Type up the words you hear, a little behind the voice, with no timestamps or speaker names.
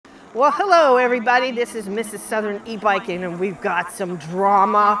Well, hello everybody. This is Mrs. Southern E-Biking, and we've got some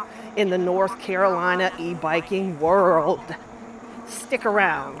drama in the North Carolina e-biking world. Stick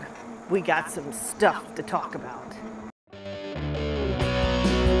around. We got some stuff to talk about.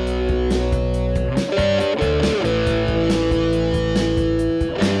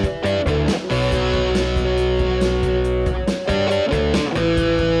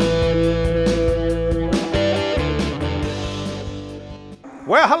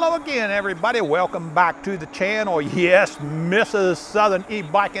 Well, hello again, everybody. Welcome back to the channel. Yes, Mrs. Southern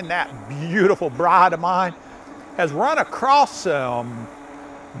E-Biking, that beautiful bride of mine, has run across some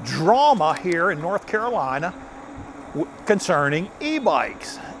drama here in North Carolina concerning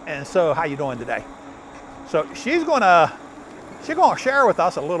e-bikes. And so, how you doing today? So she's gonna share with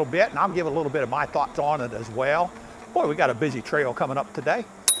us a little bit, and I'll give a little bit of my thoughts on it as well. Boy, we got a busy trail coming up today.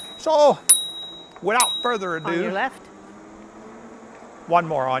 So, without further ado, On your left. One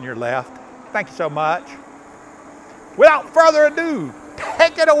more on your left. Thank you so much. Without further ado,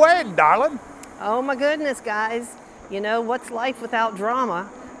 take it away, darling. Oh my goodness, guys. You know, what's life without drama?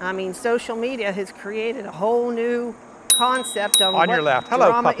 I mean, social media has created a whole new concept of on what your left. Hello,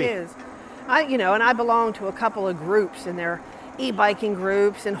 drama puppy. is. I belong to a couple of groups, and they're e-biking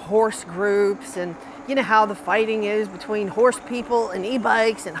groups and horse groups, and you know how the fighting is between horse people and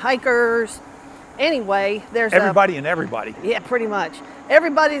e-bikes and hikers. Anyway, there's everybody and everybody. Yeah, pretty much.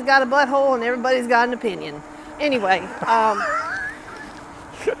 Everybody's got a butthole and everybody's got an opinion. Anyway,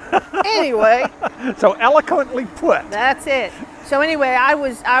 anyway. So eloquently put. That's it. So anyway, I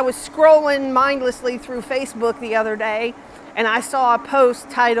was scrolling mindlessly through Facebook the other day, and I saw a post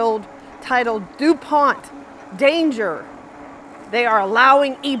titled DuPont Danger. They are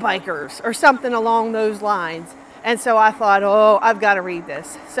allowing e-bikers, or something along those lines. And so I thought, oh, I've got to read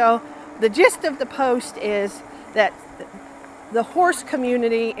this. So the gist of the post is that the horse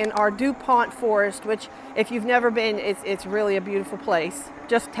community in our DuPont forest, which if you've never been, it's really a beautiful place,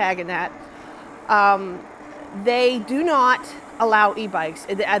 just tagging that, they do not allow e-bikes,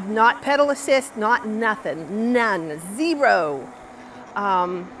 not pedal assist, not nothing, none, zero.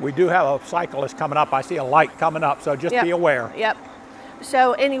 We do have a cyclist coming up. I see a light coming up, so just be aware. Yep.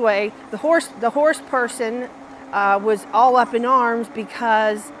 So anyway, the horse person was all up in arms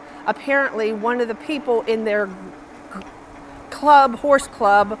because apparently one of the people in their horse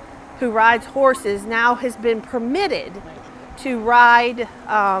club who rides horses now has been permitted to ride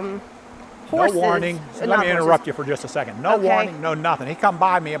horses. No warning. So let me interrupt you for just a second. No warning, no nothing. He come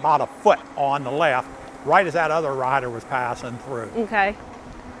by me about a foot on the left, right as that other rider was passing through. Okay.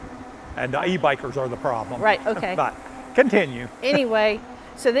 And the e-bikers are the problem. Right, okay. But continue. Anyway,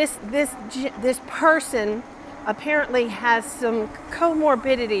 so this person apparently has some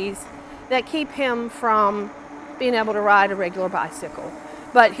comorbidities that keep him from being able to ride a regular bicycle.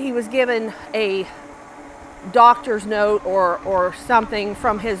 But he was given a doctor's note or something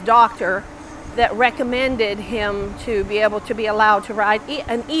from his doctor that recommended him to be able to be allowed to ride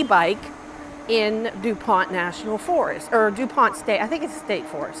an e-bike in DuPont National Forest, or DuPont State, I think it's a state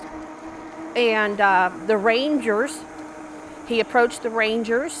forest. And the rangers, he approached the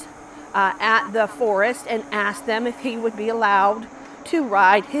rangers at the forest and asked them if he would be allowed to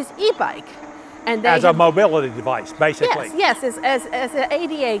ride his e-bike. And as a mobility device, basically. Yes, as an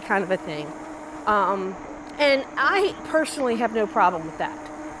ADA kind of a thing. And I personally have no problem with that.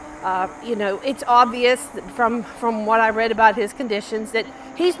 You know, it's obvious from what I read about his conditions that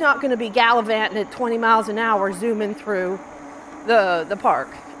he's not going to be gallivanting at 20 miles an hour zooming through the park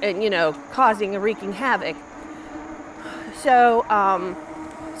and, you know, causing and wreaking havoc. So,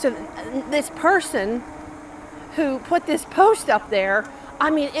 so this person who put this post up there, I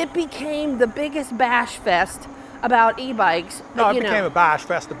mean, it became the biggest bash fest about e-bikes. No, it became a bash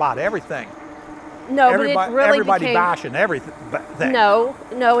fest about everything. No, but it really everybody became, bashing everything. No,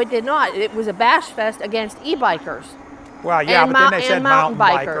 it did not. It was a bash fest against e-bikers. Well, yeah, but then they said mountain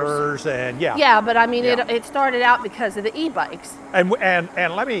bikers and yeah. Yeah, but I mean, it started out because of the e-bikes. And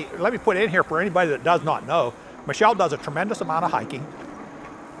let me put in here for anybody that does not know, Michelle does a tremendous amount of hiking.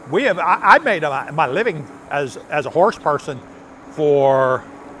 I made my living as a horse person for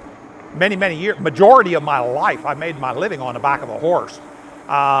many years. Majority of my life, I made my living on the back of a horse,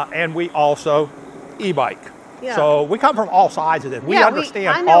 and we also e-bike. Yeah. So we come from all sides of this. We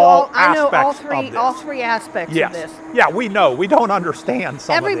understand all aspects of this. All three aspects of this. Yeah, we know. We don't understand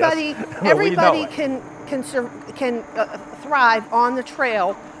some of this. Everybody can thrive on the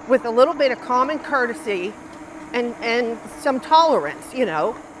trail with a little bit of common courtesy and some tolerance, you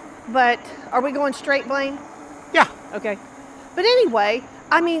know. But are we going straight, Blaine? Yeah. Okay. But anyway,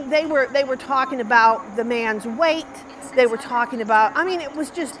 I mean, they were talking about the man's weight, they were talking about, I mean, it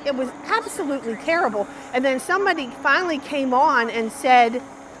was absolutely terrible. And then somebody finally came on and said,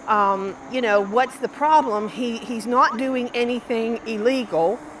 you know, what's the problem? He's not doing anything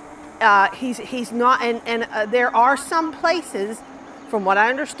illegal. He's not, and there are some places, from what I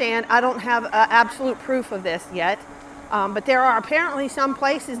understand, I don't have absolute proof of this yet, but there are apparently some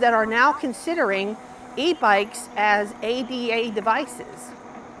places that are now considering e-bikes as ADA devices.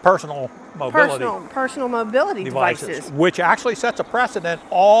 Personal mobility devices. Which actually sets a precedent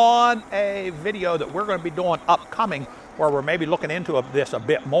on a video that we're going to be doing upcoming, where we're maybe looking into this a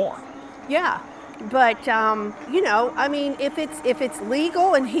bit more. Yeah, but you know, I mean, if it's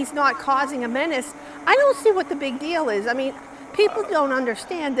legal and he's not causing a menace, I don't see what the big deal is. I mean, people don't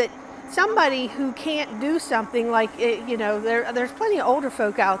understand that somebody who can't do something like, you know, there's plenty of older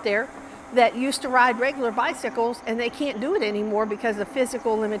folk out there that used to ride regular bicycles and they can't do it anymore because of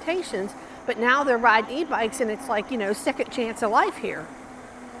physical limitations, but now they're riding e-bikes and it's like, you know, second chance of life here.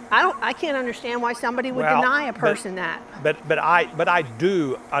 I can't understand why somebody would deny a person that. But I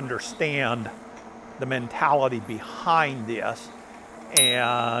do understand the mentality behind this,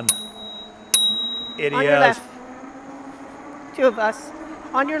 and it on is. Your left. Two of us.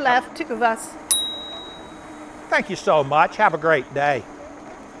 On your left, two of us. Thank you so much. Have a great day.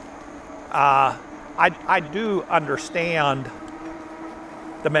 I do understand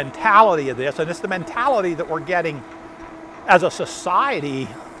the mentality of this, and it's the mentality that we're getting as a society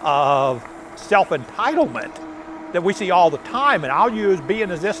of self-entitlement that we see all the time. And I'll use,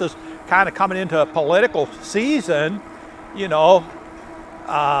 being as this is kind of coming into a political season, you know,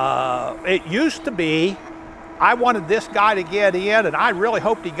 it used to be, I wanted this guy to get in, and I really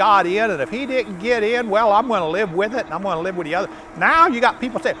hoped he got in, and if he didn't get in, well, I'm going to live with it, and I'm going to live with the other. Now you got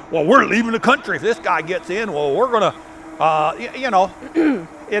people saying, well, we're leaving the country if this guy gets in. Well, we're going to, you know,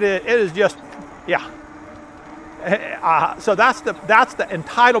 it is just, yeah. So that's the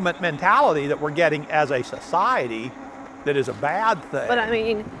entitlement mentality that we're getting as a society that is a bad thing. But I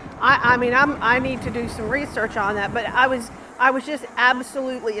mean, I need to do some research on that, but I was just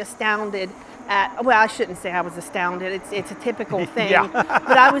absolutely astounded at, well, I shouldn't say I was astounded. It's a typical thing. Yeah.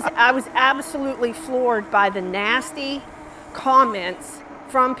 But I was absolutely floored by the nasty comments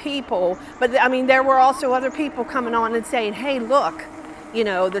from people. But I mean, there were also other people coming on and saying, hey, look, you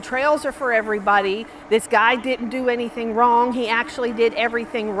know, the trails are for everybody. This guy didn't do anything wrong. He actually did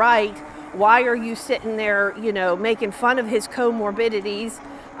everything right. Why are you sitting there, you know, making fun of his comorbidities?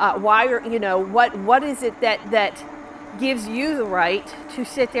 Why are, you know, what is it that gives you the right to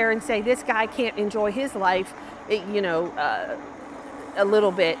sit there and say this guy can't enjoy his life, you know, a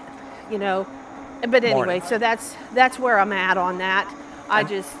little bit, you know? But anyway, so that's where I'm at on that. I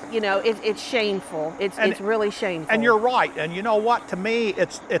just, you know, it's shameful. It's really shameful. And you're right. And you know what? To me,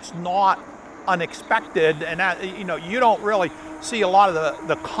 it's not unexpected. And that, you know, you don't really see a lot of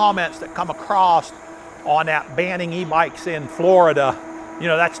the comments that come across on that banning e-bikes in Florida. You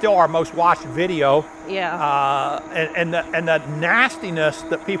know, that's still our most watched video. Yeah. And the nastiness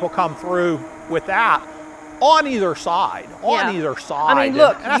that people come through with that on either side. On either side. I mean,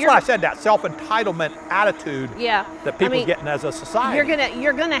 look, and that's why I said that self-entitlement attitude. Yeah. That people getting as a society.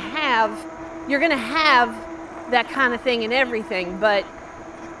 You're gonna have that kind of thing in everything, but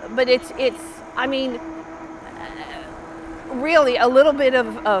it's I mean, really a little bit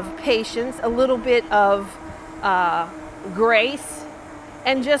of patience, a little bit of grace,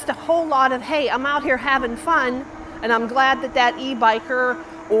 and just a whole lot of, hey, I'm out here having fun, and I'm glad that e-biker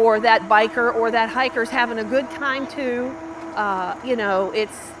or that biker or that hiker's having a good time too. You know, it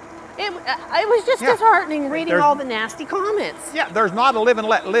was just disheartening reading all the nasty comments. Yeah, there's not a live and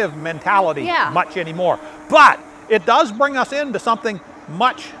let live mentality much anymore. But it does bring us into something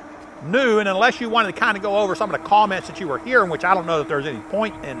much new, and unless you wanted to kind of go over some of the comments that you were hearing, which I don't know that there's any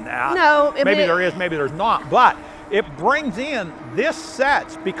point in that. No. Maybe there is, maybe there's not. But it brings in this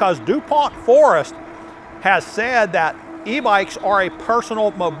sets, because DuPont Forest has said that e-bikes are a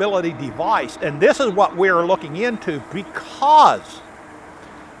personal mobility device, and this is what we're looking into, because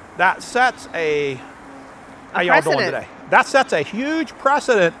that sets how y'all doing today? That sets a huge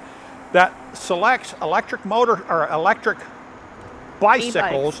precedent that selects electric motor or electric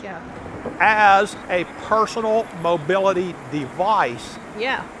bicycles as a personal mobility device.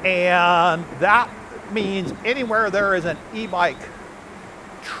 Yeah. And that means anywhere there is an e-bike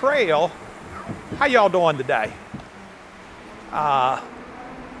trail. How y'all doing today?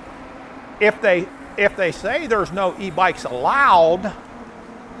 If they say there's no e-bikes allowed,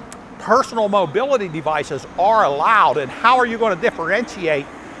 personal mobility devices are allowed. And how are you going to differentiate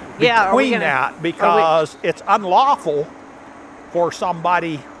between that? Because it's unlawful for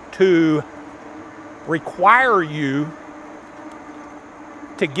somebody to require you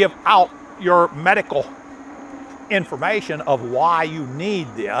to give out your medical information of why you need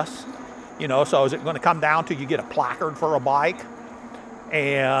this. You know, so is it going to come down to you get a placard for a bike?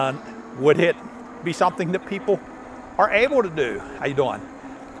 And would it be something that people are able to do? How you doing?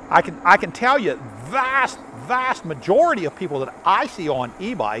 I can tell you vast majority of people that I see on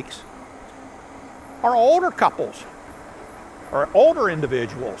e-bikes are older couples or older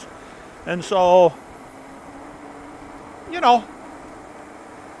individuals. And so, you know,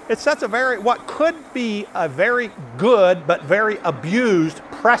 it sets what could be a very good but very abused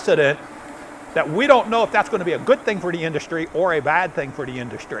precedent that we don't know if that's going to be a good thing for the industry or a bad thing for the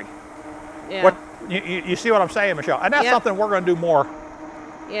industry. Yeah. You see what I'm saying, Michelle? And that's something we're going to do more.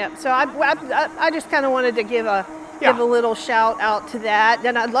 Yeah, so I just kind of wanted to give a little shout out to that.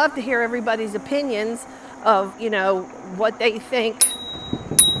 And I'd love to hear everybody's opinions of, you know, what they think.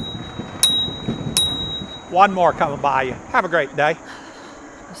 One more coming by you. Have a great day.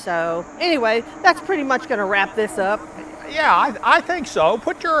 So anyway, that's pretty much going to wrap this up. Yeah, I think so.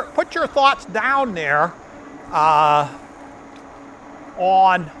 Put your thoughts down there on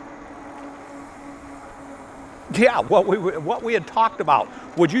what we had talked about.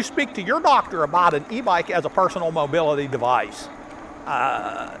 Would you speak to your doctor about an e-bike as a personal mobility device?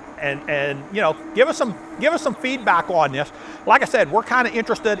 And you know, give us some feedback on this. Like I said, we're kind of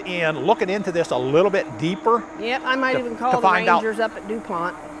interested in looking into this a little bit deeper. Yep, I might even call the Rangers up at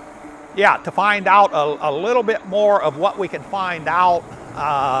DuPont. Yeah, to find out a little bit more of what we can find out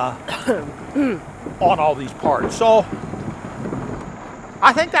on all these parts. So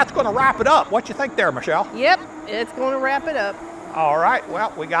I think that's going to wrap it up. What you think there, Michelle? Yep, it's going to wrap it up. All right.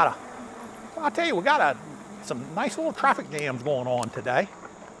 Well, I'll tell you, we got some nice little traffic jams going on today,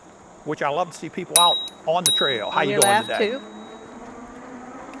 which I love to see people out on the trail. How you doing today? Too.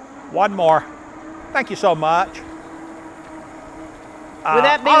 One more. Thank you so much. With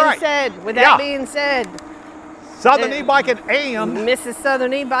that being said, Southern e-biking and Mrs.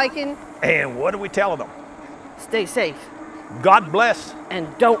 Southern e-biking. And what are we telling them? Stay safe. God bless. And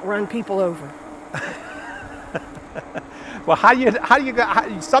don't run people over. Well,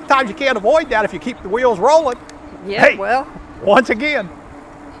 sometimes you can't avoid that if you keep the wheels rolling. Yeah, hey, well. Once again,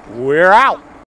 we're out.